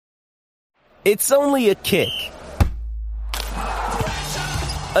It's only a kick,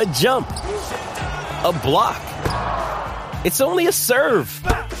 a jump, a block. It's only a serve.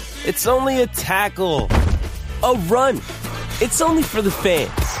 It's only a tackle, a run. It's only for the fans.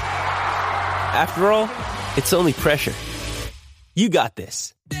 After all, it's only pressure. You got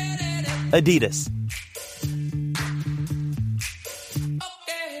this. Adidas.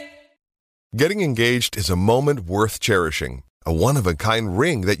 Getting engaged is a moment worth cherishing. A one-of-a-kind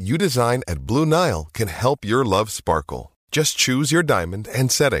ring that you design at Blue Nile can help your love sparkle. Just choose your diamond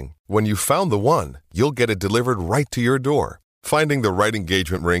and setting. When you've found the one, you'll get it delivered right to your door. Finding the right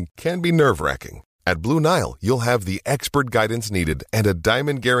engagement ring can be nerve-wracking. At Blue Nile, you'll have the expert guidance needed and a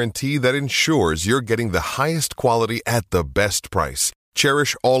diamond guarantee that ensures you're getting the highest quality at the best price.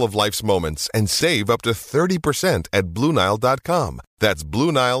 Cherish all of life's moments and save up to 30% at BlueNile.com. That's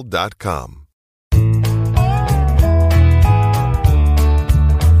BlueNile.com.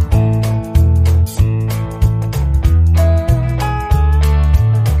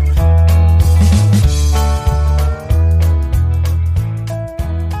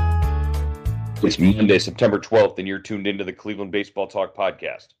 It's Monday, September 12th, and you're tuned into the Cleveland Baseball Talk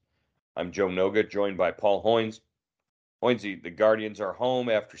podcast. I'm Joe Noga, joined by Paul Hoynes. Hoynesy, the Guardians are home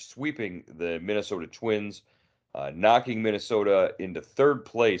after sweeping the Minnesota Twins, knocking Minnesota into third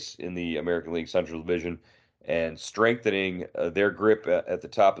place in the American League Central Division and strengthening their grip at the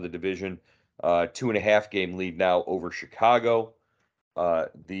top of the division. 2.5-game lead now over Chicago.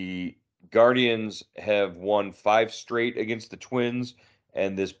 The Guardians have won 5 straight against the Twins,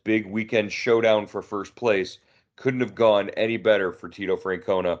 and this big weekend showdown for first place couldn't have gone any better for Tito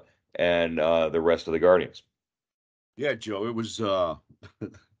Francona and the rest of the Guardians. Yeah, Joe, it was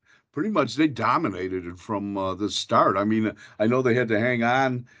pretty much they dominated it from the start. I mean, I know they had to hang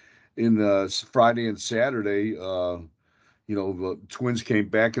on in Friday and Saturday. The Twins came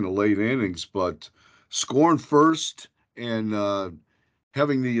back in the late innings, but scoring first and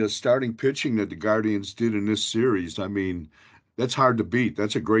having the starting pitching that the Guardians did in this series, I mean, that's hard to beat.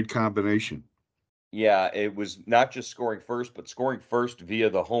 That's a great combination. Yeah, it was not just scoring first, but scoring first via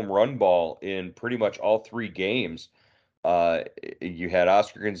the home run ball in pretty much all 3 games. You had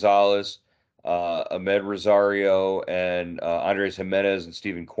Oscar Gonzalez, Ahmed Rosario, and Andres Jimenez and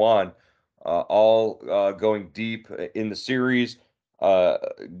Stephen Kwan all going deep in the series. Not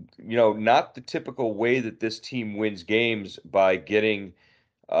the typical way that this team wins games by getting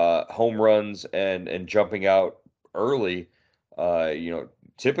home runs and jumping out early.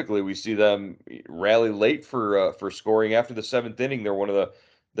 Typically we see them rally late for scoring after the 7th inning. They're one of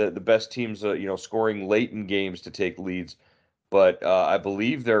the best teams, scoring late in games to take leads. But I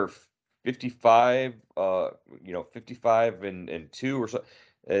believe they're 55, 55 and 2 or so.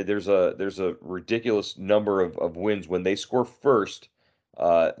 There's a ridiculous number of wins when they score first.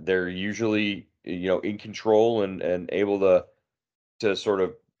 They're usually in control and able to sort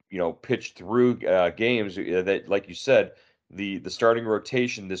of pitch through games that, like you said, the starting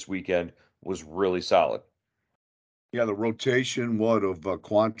rotation this weekend was really solid. Yeah, the rotation, of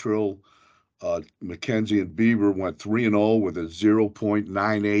Quantrill, McKenzie and Bieber went 3-0 with a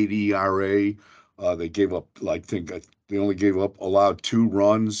 0.98 ERA. They gave up, they only allowed 2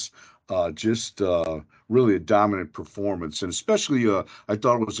 runs. Just really a dominant performance, and especially I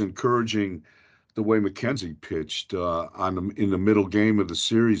thought it was encouraging the way McKenzie pitched in the middle game of the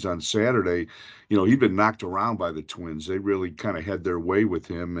series on Saturday. He'd been knocked around by the Twins. They really kind of had their way with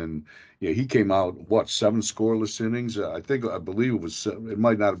him, and he came out 7 scoreless innings. I believe it was. It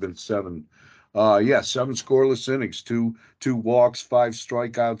might not have been 7. 7 scoreless innings, two walks, 5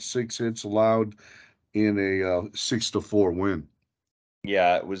 strikeouts, 6 hits allowed in a 6-4 win.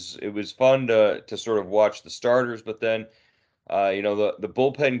 Yeah, it was fun to sort of watch the starters, but then the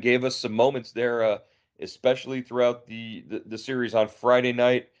bullpen gave us some moments there, especially throughout the series on Friday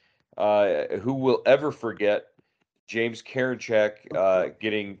night. Who will ever forget James Karinchak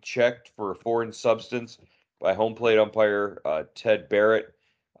getting checked for a foreign substance by home plate umpire Ted Barrett?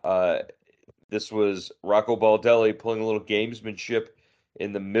 This was Rocco Baldelli pulling a little gamesmanship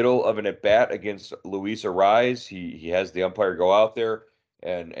in the middle of an at-bat against Luis Arraez. He has the umpire go out there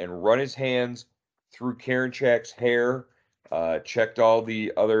and run his hands through Karinchak's hair, checked all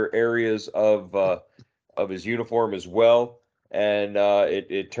the other areas of his uniform as well. And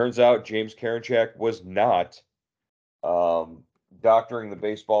it turns out James Karinchak was not doctoring the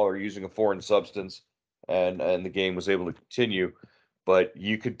baseball or using a foreign substance, and the game was able to continue. But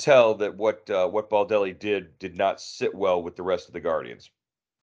you could tell that what Baldelli did not sit well with the rest of the Guardians.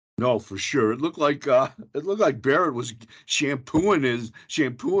 No, for sure. It looked like Barrett was shampooing Yeah,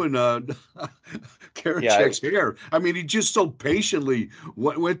 Karinchak's hair. I mean, he just so patiently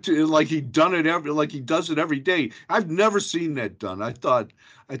went to like he does it every day. I've never seen that done. I thought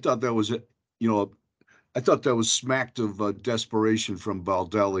that was a you know I thought that was smacked of desperation from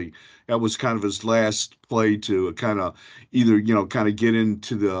Baldelli. That was kind of his last play to kind of either, kind of get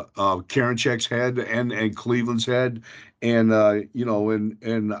into the Karinchak's head and Cleveland's head, and I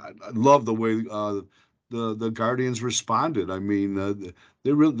love the way the Guardians responded. I mean,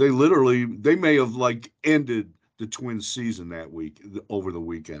 they literally they may have like ended the Twins season that week over the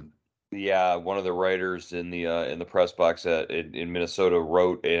weekend. yeah. One of the writers in the press box in Minnesota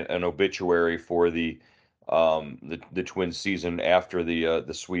wrote an obituary for the Twins season after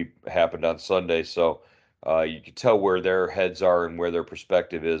the sweep happened on Sunday. So you could tell where their heads are and where their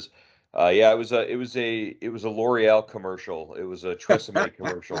perspective is. Yeah, it was a L'Oreal commercial. It was a Tresemme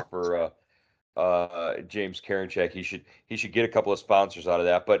commercial for James Karinchak. He should get a couple of sponsors out of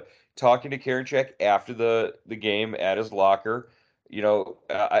that. But talking to Karinchak after the game at his locker,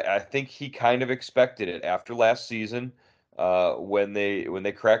 I think he kind of expected it after last season, when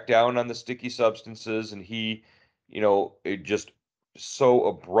they cracked down on the sticky substances, and it just so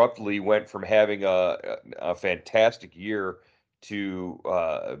abruptly went from having a fantastic year to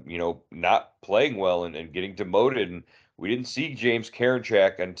not playing well and getting demoted. And we didn't see James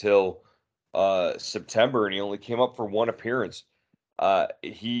Karinchak until September, and he only came up for one appearance.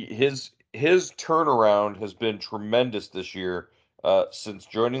 His turnaround has been tremendous this year. Since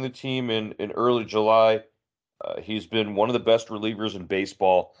joining the team in early July, he's been one of the best relievers in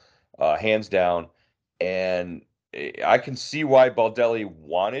baseball, hands down. And I can see why Baldelli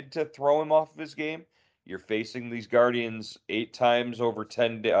wanted to throw him off of his game. You're facing these Guardians 8 times over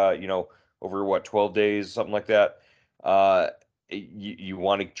 10, over what, 12 days, something like that. You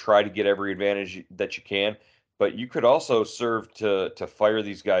want to try to get every advantage that you can, but you could also serve to fire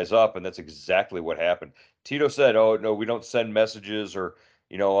these guys up, and that's exactly what happened. Tito said, "Oh no, we don't send messages, or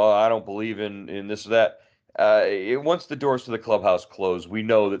oh, I don't believe in this or that." Once the doors to the clubhouse close, we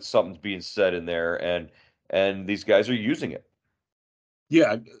know that something's being said in there, and these guys are using it.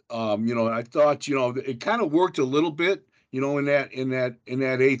 Yeah, I thought, it kind of worked a little bit, in that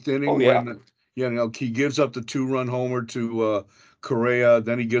eighth Oh inning yeah. when, he gives up the 2-run homer to Correa,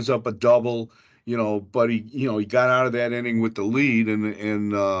 then he gives up a double, but he got out of that inning with the lead,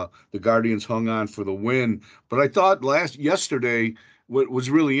 and the Guardians hung on for the win. But I thought yesterday what was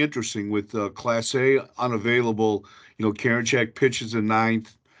really interesting with Class A unavailable, Karinchak pitches in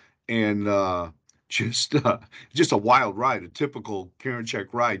ninth, and just uh, just a wild ride, a typical Karinchak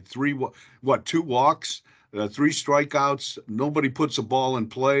ride. Two walks, three strikeouts. Nobody puts a ball in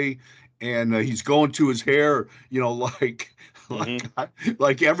play, and he's going to his hair. Like Hmm.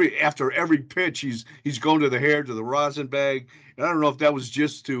 like after every pitch, he's going to the hair, to the rosin bag. And I don't know if that was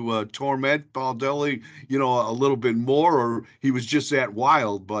just to torment Baldelli, a little bit more, or he was just that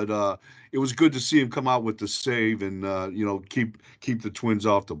wild. But it was good to see him come out with the save and keep the Twins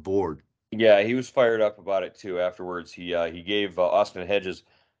off the board. Yeah, he was fired up about it too. Afterwards, he gave Austin Hedges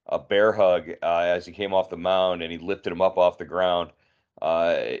a bear hug as he came off the mound, and he lifted him up off the ground.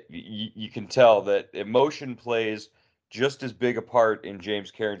 You can tell that emotion plays just as big a part in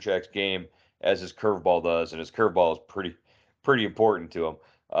James Karinchak's game as his curveball does, and his curveball is pretty important to him.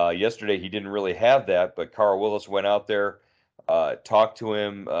 Yesterday, he didn't really have that, but Carl Willis went out there, talked to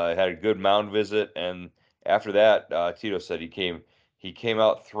him, had a good mound visit, and after that, Tito said he came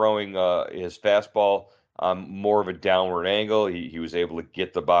out throwing his fastball on more of a downward angle. He was able to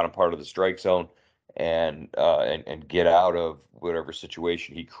get the bottom part of the strike zone and get out of whatever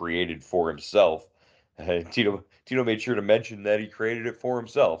situation he created for himself. And Tito made sure to mention that he created it for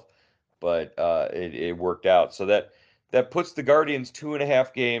himself, but it worked out. So that puts the Guardians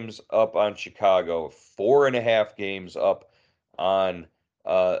 2.5 games up on Chicago, 4.5 games up on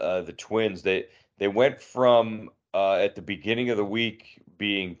the Twins. They went from at the beginning of the week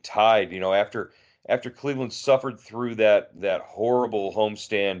being tied. After Cleveland suffered through that horrible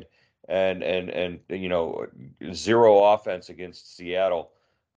homestand and zero offense against Seattle.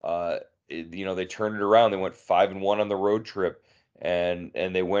 They turned it around. They went 5-1 on the road trip, and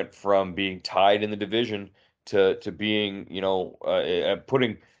they went from being tied in the division to being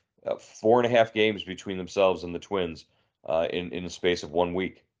putting 4.5 games between themselves and the Twins in the space of 1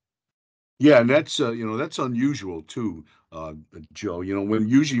 week. Yeah, and that's unusual too, Joe. When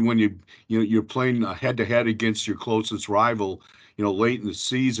usually when you're playing head to head against your closest rival, late in the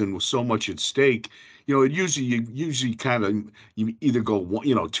season with so much at stake, it usually kind of you either go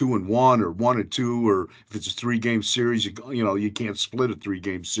 2-1 or 1-2, or if it's a 3-game series, you can't split a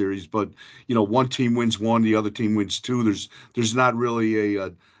 3-game series. But one team wins one, the other team wins two. There's not really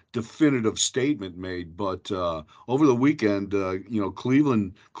a definitive statement made. But over the weekend,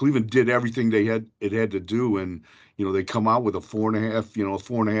 Cleveland did everything it had to do, and they come out with a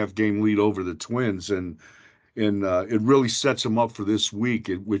 4.5 game lead over the Twins, and it really sets them up for this week,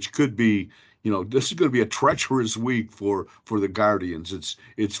 which could be, this is going to be a treacherous week for the Guardians.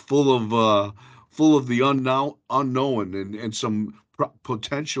 It's full of the unknown and some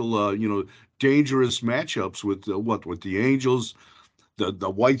potential dangerous matchups with the Angels, the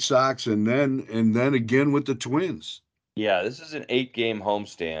White Sox, and then again with the Twins. Yeah, this is an 8-game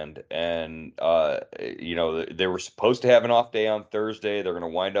homestand, and they were supposed to have an off day on Thursday. They're going to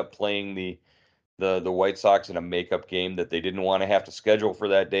wind up playing the White Sox in a makeup game that they didn't want to have to schedule for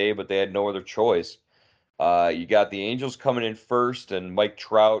that day, but they had no other choice. You got the Angels coming in first, and Mike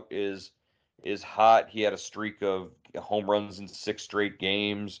Trout is hot. He had a streak of home runs in 6 straight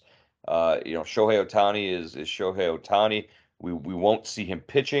games. Shohei Ohtani is Shohei Ohtani. We won't see him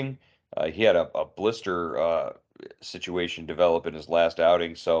pitching. He had a blister situation develop in his last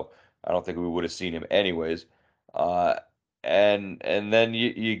outing, so I don't think we would have seen him anyways. Uh, and then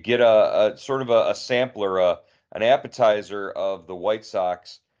you get a sort of a sampler, an appetizer of the White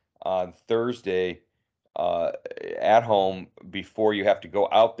Sox on Thursday uh, at home before you have to go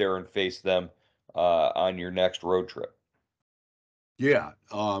out there and face them on your next road trip. Yeah,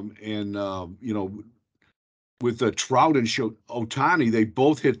 and with Trout and Otani, they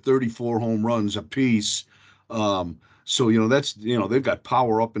both hit 34 home runs apiece. So that's they've got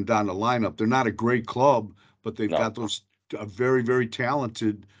power up and down the lineup. They're not a great club, but they've No. got those very very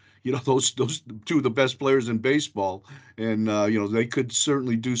talented. Those two of the best players in baseball, and they could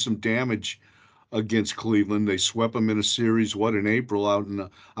certainly do some damage against Cleveland. They swept them in a series, in April, out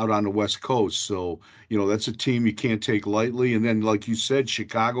on the West Coast. So that's a team you can't take lightly. And then, like you said,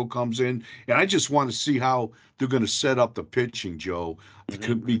 Chicago comes in, and I just want to see how they're going to set up the pitching, Joe,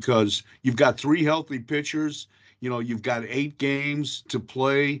 Hmm. because you've got three healthy pitchers. You've got 8 games to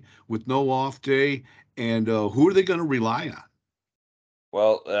play with no off day, and who are they going to rely on?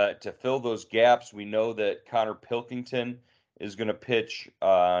 Well, to fill those gaps, we know that Connor Pilkington is going to pitch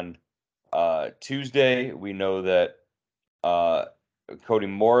on Tuesday. We know that Uh, Cody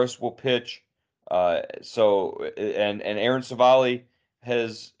Morris will pitch. And Aaron Savali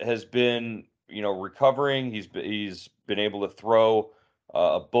has been recovering. He's been able to throw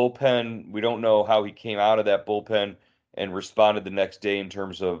a bullpen. We don't know how he came out of that bullpen and responded the next day in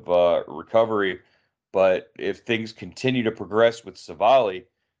terms of recovery. But if things continue to progress with Savali,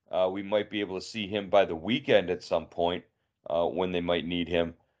 we might be able to see him by the weekend at some point when they might need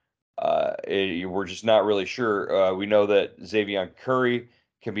him. We're just not really sure. We know that Xavier Curry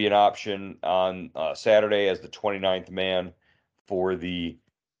can be an option on Saturday as the 29th man for the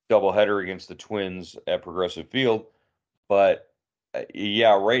doubleheader against the Twins at Progressive Field. But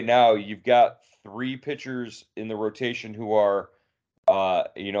yeah, right now you've got 3 pitchers in the rotation who are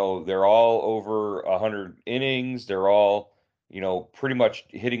they're all over 100 innings. They're all, pretty much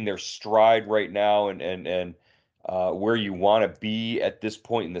hitting their stride right now and where you want to be at this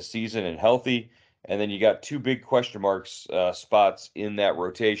point in the season and healthy. And then you got 2 big question marks spots in that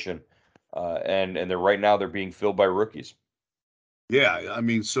rotation. And they're right now they're being filled by rookies. Yeah, I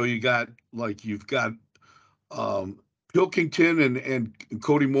mean, so you've got um, Pilkington and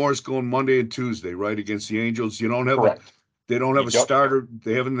Cody Morris going Monday and Tuesday, right, against the Angels. Correct. They don't have You a don't. starter.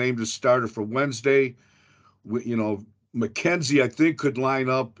 They haven't named a starter for Wednesday. McKenzie, I think, could line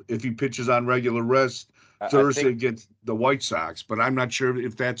up if he pitches on regular rest I Thursday think against the White Sox, but I'm not sure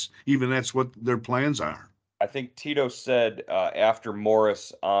if that's what their plans are. I think Tito said after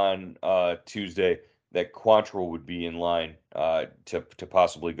Morris on Tuesday that Quantrill would be in line to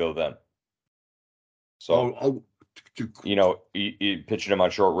possibly go then. Oh, So, oh, to pitching him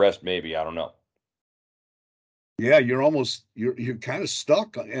on short rest, maybe. I don't know. Yeah, you're kind of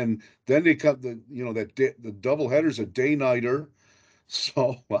stuck, and then they cut the double header's a day nighter,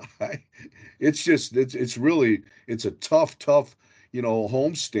 so I, it's a tough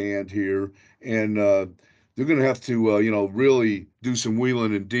homestand here, and they're gonna have to really do some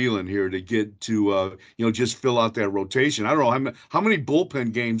wheeling and dealing here to get to just fill out that rotation. I don't know how many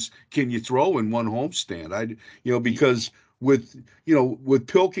bullpen games can you throw in one homestand. Y- Because with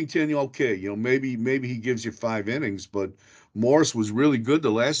Pilkington, okay, maybe he gives you 5 innings, but Morris was really good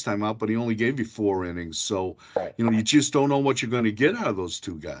the last time out, but he only gave you 4 innings. So, Right. you just don't know what you're going to get out of those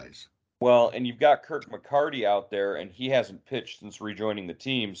two guys. Well, and you've got Kirk McCarty out there, and he hasn't pitched since rejoining the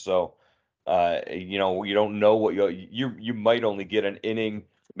team. So, You don't know what you might only get an inning,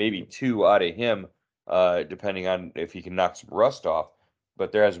 maybe two out of him, depending on if he can knock some rust off.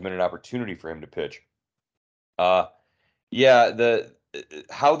 But there hasn't been an opportunity for him to pitch. Uh, yeah, the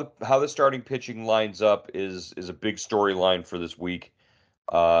how the starting pitching lines up is a big storyline for this week.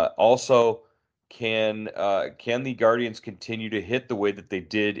 Also, can the Guardians continue to hit the way that they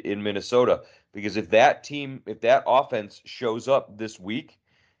did in Minnesota? Because if that offense shows up this week,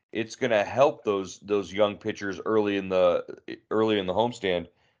 it's going to help those young pitchers early in the homestand,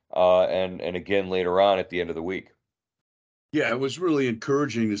 and again later on at the end of the week. Yeah, it was really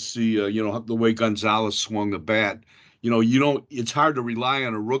encouraging to see, the way Gonzalez swung the bat. It's hard to rely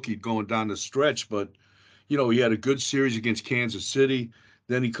on a rookie going down the stretch, but, he had a good series against Kansas City.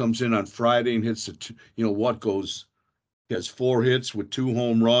 Then he comes in on Friday and hits what goes, he has 4 hits with 2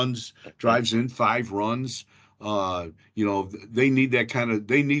 home runs, Mhm. drives in 5 runs. They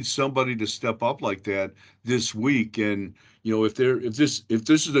need somebody to step up like that this week. And, if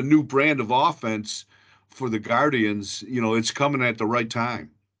this is a new brand of offense for the Guardians, it's coming at the right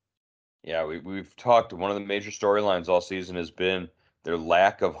time. Yeah, we've talked. One of the major storylines all season has been their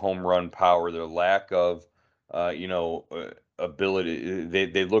lack of home run power, their lack of, ability.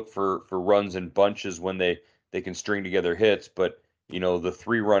 They look for runs in bunches when they can string together hits, but the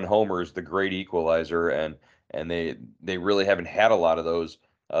 3-run homer is the great equalizer, and they really haven't had a lot of those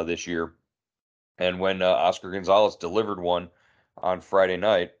this year. And when Oscar Gonzalez delivered one on Friday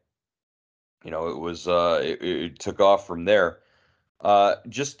night, it took off from there.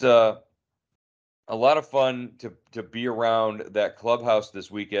 Just a lot of fun to be around that clubhouse this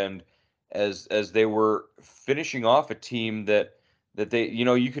weekend as they were finishing off a team that they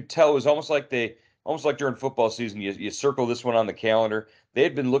you could tell it was almost like during football season you circle this one on the calendar. They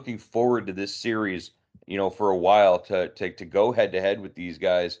had been looking forward to this series for a while to go head to head with these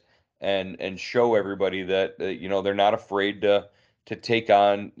guys and show everybody that they're not afraid to take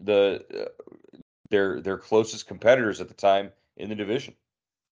on their closest competitors at the time in the division.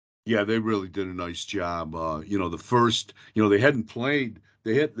 Yeah, they really did a nice job. The first, they hadn't played.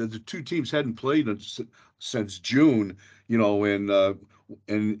 The two teams hadn't played since June.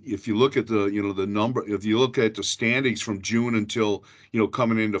 And if you look at the number, if you look at the standings from June until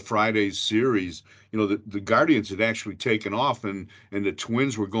coming into Friday's series, the Guardians had actually taken off, and the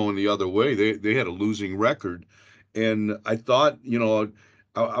Twins were going the other way. They had a losing record, and I thought,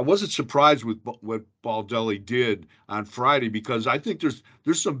 I wasn't surprised with what Baldelli did on Friday because I think there's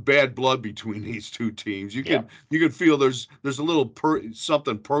some bad blood between these two teams. Yeah. You can feel there's a little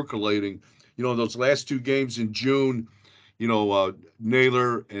something percolating. Those last 2 games in June,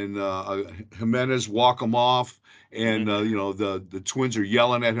 Naylor and Jimenez walk them off, and Hmm. the Twins are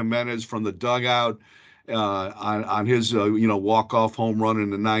yelling at Jimenez from the dugout on his walk off home run in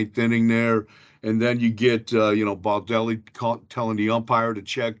the ninth inning there. And then you get Baldelli telling the umpire to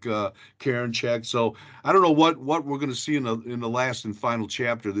check Karen check. So I don't know what we're going to see in the last and final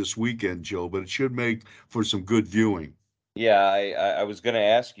chapter this weekend, Joe, but it should make for some good viewing. Yeah, I was going to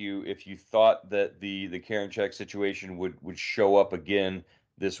ask you if you thought that the Karen check situation would show up again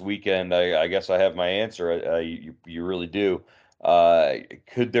this weekend. I guess I have my answer. You really do.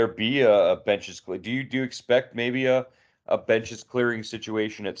 Could there be a benches do you expect maybe a benches clearing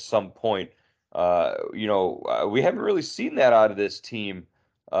situation at some point? We haven't really seen that out of this team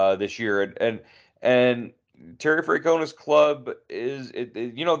this year, and Terry Francona's club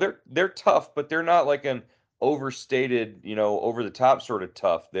they're tough, but they're not like an overstated, over the top sort of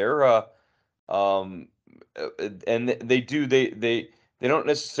tough. Um and they don't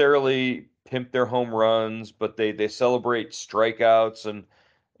necessarily pimp their home runs, but they celebrate strikeouts and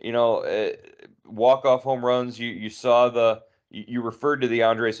walk off home runs. You saw you referred to the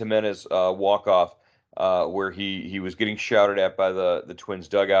Andres Jimenez walk off where he was getting shouted at by the Twins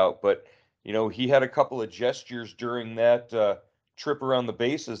dugout, but he had a couple of gestures during that trip around the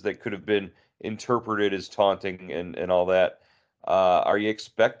bases that could have been interpreted as taunting and all that. Are you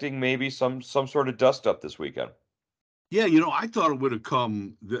expecting maybe some sort of dust up this weekend? Yeah, I thought it would have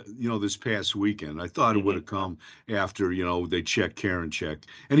come, this past weekend. I thought it would Hmm. have come after, they checked Karen check,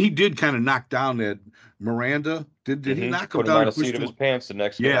 and he did kind of knock down that Miranda. Did he Hmm. knock him Put him down on and the push seat of him? his pants the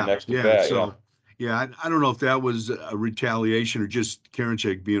Yeah, next at yeah. bat. Yeah. So, yeah, I don't know if that was a retaliation or just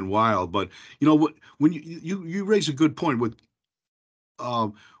Karinchak being wild, but what when you raise a good point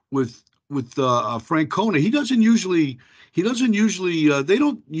um, with Francona. He doesn't usually they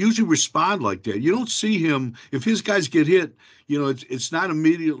don't usually respond like that. You don't see him if his guys get hit. It's not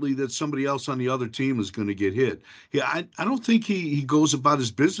immediately that somebody else on the other team is going to get hit. Yeah, I don't think he goes about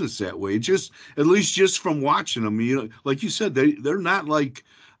his business that way. Just at least just from watching him, like you said, they're not like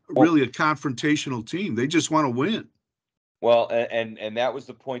Well, really a confrontational team. They just want to win. Well, and that was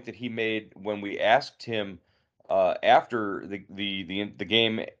the point that he made when we asked him after the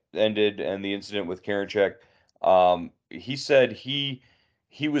game ended and the incident with Karinchak. He said he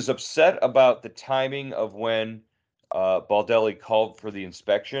was upset about the timing of when Baldelli called for the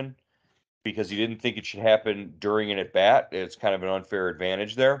inspection because he didn't think it should happen during an at bat. It's kind of an unfair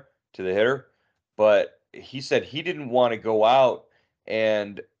advantage there to the hitter. But he said he didn't want to go out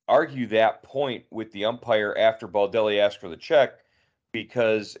and argue that point with the umpire after Baldelli asked for the check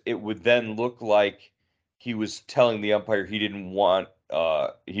because it would then look like he was telling the umpire he didn't want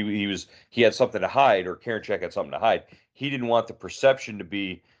he had something to hide or Karinchak had something to hide. He didn't want the perception to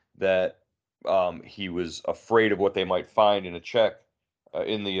be that he was afraid of what they might find in a check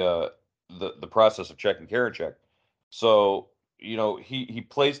in the process of checking Karinchak. So he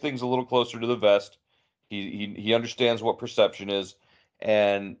plays things a little closer to the vest. He understands what perception is,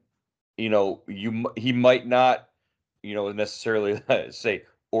 and he might not necessarily say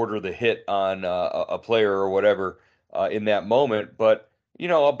order the hit on a player or whatever in that moment, but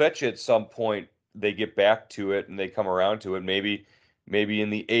I'll bet you at some point they get back to it and they come around to it. Maybe in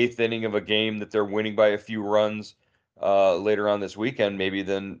the eighth inning of a game that they're winning by a few runs later on this weekend, maybe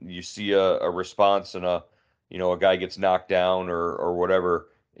then you see a response and a guy gets knocked down or whatever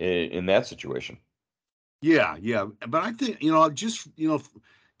in that situation. Yeah, yeah. But I think,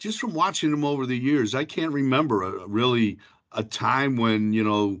 just from watching them over the years, I can't remember really a time when,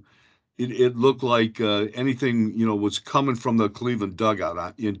 it looked like anything, was coming from the Cleveland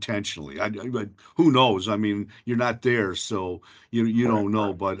dugout intentionally. Who knows? I mean, you're not there, so you Right. don't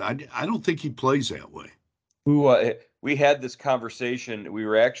know. But I don't think he plays that way. We had this conversation. We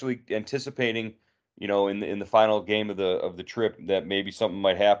were actually anticipating, in the final game of the trip that maybe something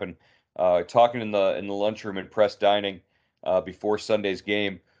might happen. Talking in the lunchroom and press dining before Sunday's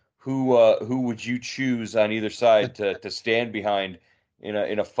game. Who would you choose on either side to stand behind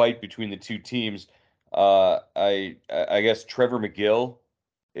in a fight between the two teams? I guess Trevor McGill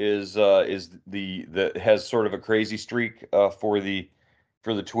is the has sort of a crazy streak for the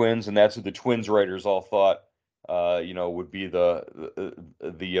Twins, and that's what the Twins writers all thought would be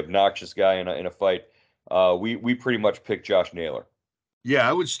the obnoxious guy in a fight. We pretty much picked Josh Naylor. Yeah,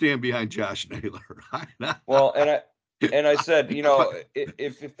 I would stand behind Josh Naylor. Well, and I said,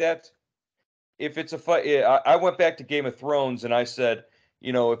 if it's a fight, I went back to Game of Thrones and I said,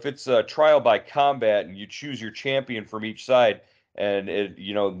 if it's a trial by combat and you choose your champion from each side, and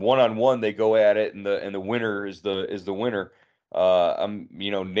one on one they go at it, and the winner is the winner.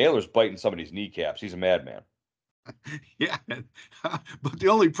 Naylor's biting somebody's kneecaps. He's a madman. Yeah, but the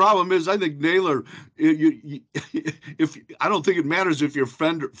only problem is, I think Naylor, if I don't think it matters if you're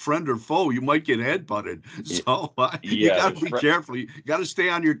friend or foe, you might get headbutted. Y- So you Yeah, got to there's be careful. You got to stay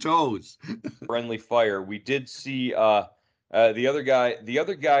on your toes. friendly fire. We did see the other guy. The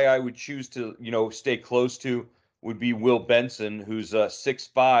other guy I would choose to stay close to would be Will Benson, who's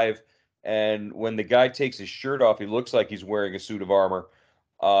 6'5", and when the guy takes his shirt off, he looks like he's wearing a suit of armor.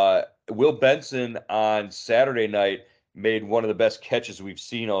 Will Benson on Saturday night made one of the best catches we've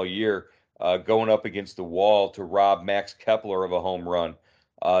seen all year, going up against the wall to rob Max Kepler of a home run.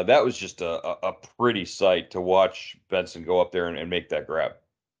 That was just a pretty sight to watch Benson go up there and make that grab.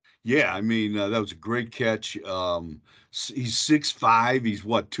 Yeah, I mean, that was a great catch. He's 6'5". He's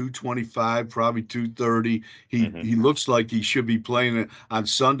what, 225, probably 230. Hmm. He looks like he should be playing it on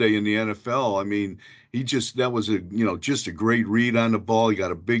Sunday in the NFL. I mean, that was just a great read on the ball. He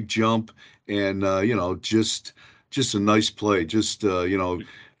got a big jump and just a nice play.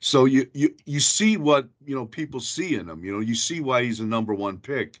 So you see what, people see in him. You see why he's a number one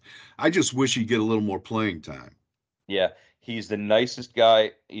pick. I just wish he'd get a little more playing time. Yeah, he's the nicest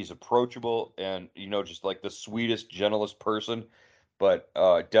guy. He's approachable and just like the sweetest, gentlest person, but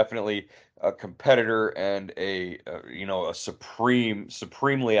definitely a competitor and a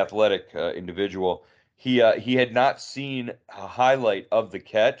supremely athletic individual. He had not seen a highlight of the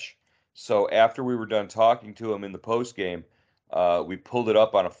catch, so after we were done talking to him in the post game, we pulled it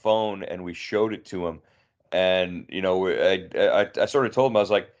up on a phone and we showed it to him, and I sort of told him, I was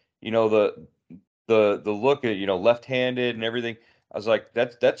like, the look at left-handed and everything. I was like,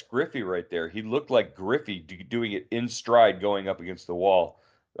 that's Griffey right there. He looked like Griffey doing it in stride, going up against the wall,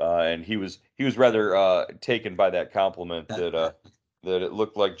 and he was rather taken by that compliment that it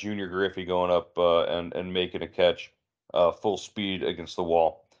looked like Junior Griffey going up and making a catch full speed against the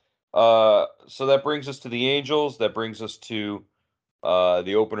wall. So that brings us to the Angels. That brings us to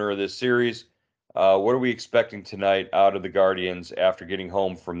the opener of this series. What are we expecting tonight out of the Guardians after getting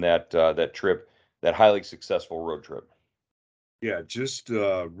home from that trip, that highly successful road trip? Yeah, just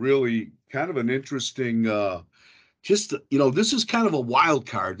really kind of an interesting just this is kind of a wild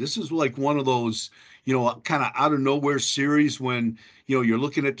card. This is like one of those kind of out of nowhere series when you're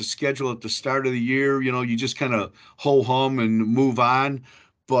looking at the schedule at the start of the year. You just kind of ho hum and move on.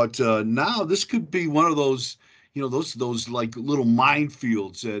 But now this could be one of those those like little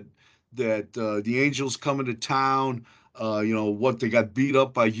minefields that the Angels coming to town. What they got beat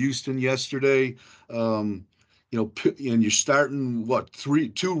up by Houston yesterday. Um, and you're starting what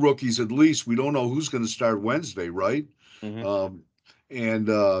two rookies at least. We don't know who's going to start Wednesday, right? Hmm. Um, and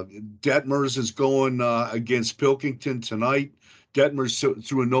Detmers is going against Pilkington tonight. Detmers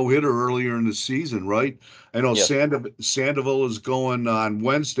threw a no hitter earlier in the season, right? I know Yes. Sandoval is going on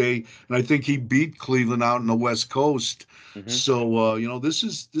Wednesday, and I think he beat Cleveland out in the West Coast. Hmm. So this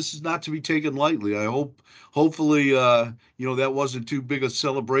is not to be taken lightly. Hopefully that wasn't too big a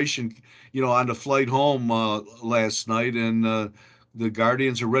celebration on the flight home last night, and the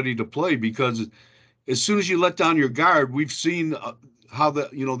Guardians are ready to play because as soon as you let down your guard, we've seen how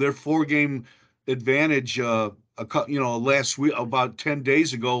their 4 game advantage last week about 10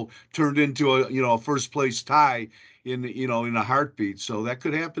 days ago turned into a first place tie in a heartbeat. So that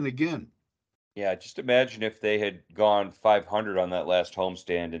could happen again. Yeah, just imagine if they had gone 500 on that last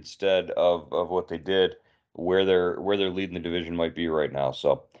homestand instead of what they did, where they're leading the division might be right now.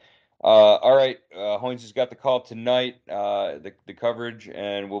 So, all right, Hoynes has got the call tonight, the coverage,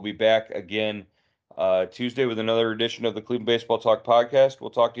 and we'll be back again Tuesday with another edition of the Cleveland Baseball Talk podcast. We'll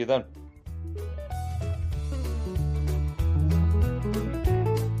talk to you then.